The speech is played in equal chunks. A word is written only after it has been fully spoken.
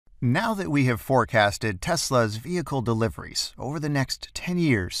Now that we have forecasted Tesla's vehicle deliveries over the next 10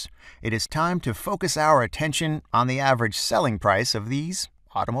 years, it is time to focus our attention on the average selling price of these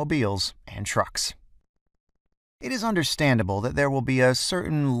automobiles and trucks. It is understandable that there will be a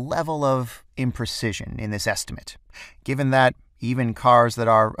certain level of imprecision in this estimate, given that even cars that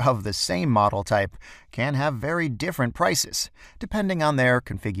are of the same model type can have very different prices, depending on their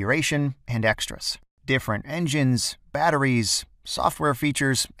configuration and extras. Different engines, batteries, software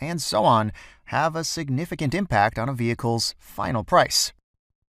features, and so on have a significant impact on a vehicle's final price.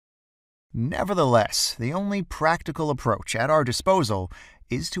 Nevertheless, the only practical approach at our disposal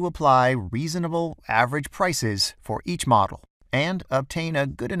is to apply reasonable average prices for each model and obtain a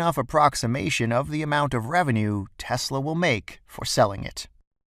good enough approximation of the amount of revenue Tesla will make for selling it.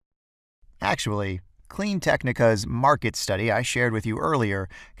 Actually, 𝗘𝘅𝗃𝗃's market study I shared with you earlier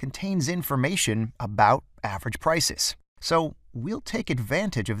contains information about average prices. So we'll take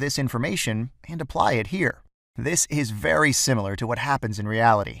advantage of this information and apply it here. This is very similar to what happens in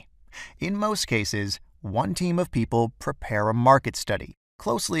reality. In most cases, one team of people prepare a market study,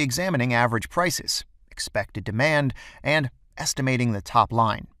 closely examining average prices, expected demand, and estimating the top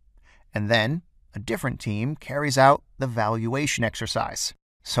line. And then, a different team carries out the valuation exercise.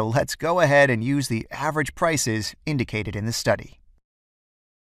 So let's go ahead and use the average prices indicated in the study.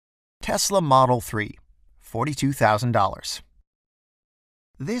 Tesla Model 3. $42,000.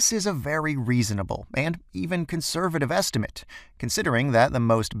 This is a very reasonable and even conservative estimate, considering that the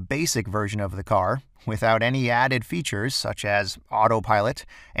most basic version of the car, without any added features such as autopilot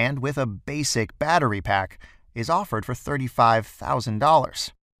and with a basic battery pack, is offered for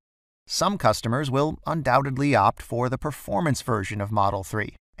 $35,000. Some customers will undoubtedly opt for the performance version of Model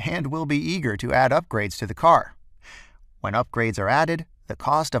 3 and will be eager to add upgrades to the car. When upgrades are added, the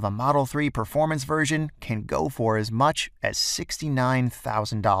cost of a Model 3 performance version can go for as much as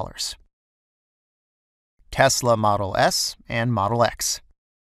 $69,000. Tesla Model S and Model X.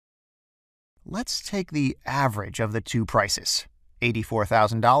 Let's take the average of the two prices,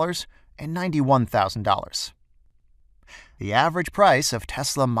 $84,000 and $91,000. The average price of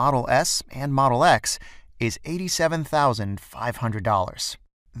Tesla Model S and Model X is $87,500.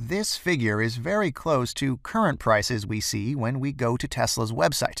 This figure is very close to current prices we see when we go to Tesla's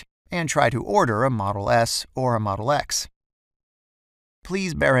website and try to order a Model S or a Model X.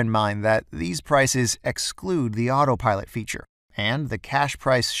 Please bear in mind that these prices exclude the autopilot feature, and the cash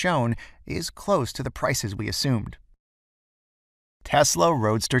price shown is close to the prices we assumed. Tesla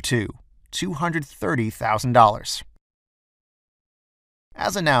Roadster 2, $230,000.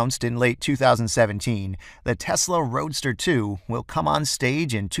 As announced in late 2017, the Tesla Roadster 2 will come on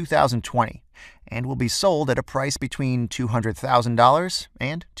stage in 2020 and will be sold at a price between $200,000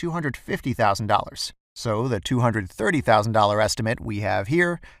 and $250,000. So the $230,000 estimate we have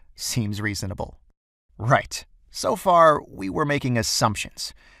here seems reasonable. Right. So far, we were making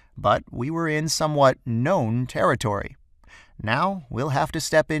assumptions, but we were in somewhat known territory. Now we'll have to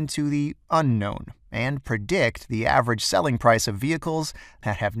step into the unknown and predict the average selling price of vehicles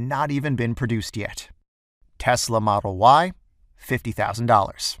that have not even been produced yet. Tesla Model Y,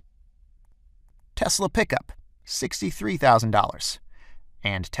 $50,000. Tesla Pickup, $63,000.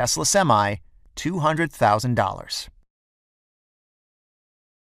 And Tesla Semi, $200,000.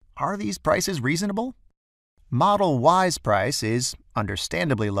 Are these prices reasonable? Model Y's price is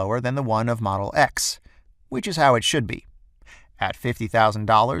understandably lower than the one of Model X, which is how it should be. At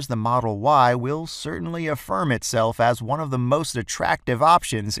 $50,000, the Model Y will certainly affirm itself as one of the most attractive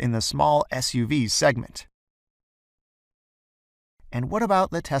options in the small SUV segment. And what about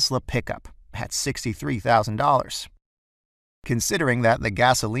the Tesla Pickup at $63,000? Considering that the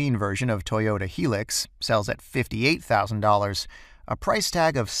gasoline version of Toyota Hilux sells at $58,000, a price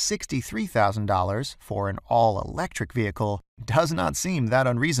tag of $63,000 for an all-electric vehicle does not seem that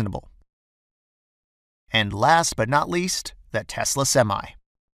unreasonable. And last but not least, the Tesla Semi.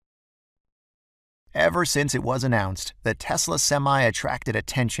 Ever since it was announced, the Tesla Semi attracted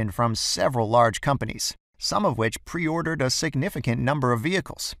attention from several large companies, some of which pre-ordered a significant number of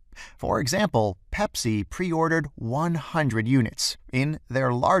vehicles. For example, Pepsi pre-ordered 100 units in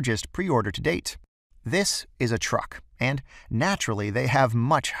their largest pre-order to date. This is a truck, and naturally they have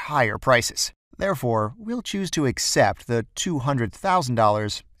much higher prices. Therefore, we'll choose to accept the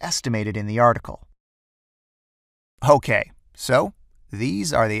 $200,000 estimated in the article. Okay. So,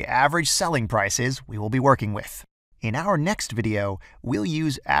 these are the average selling prices we will be working with. In our next video, we'll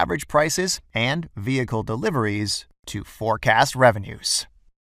use average prices and vehicle deliveries to forecast revenues.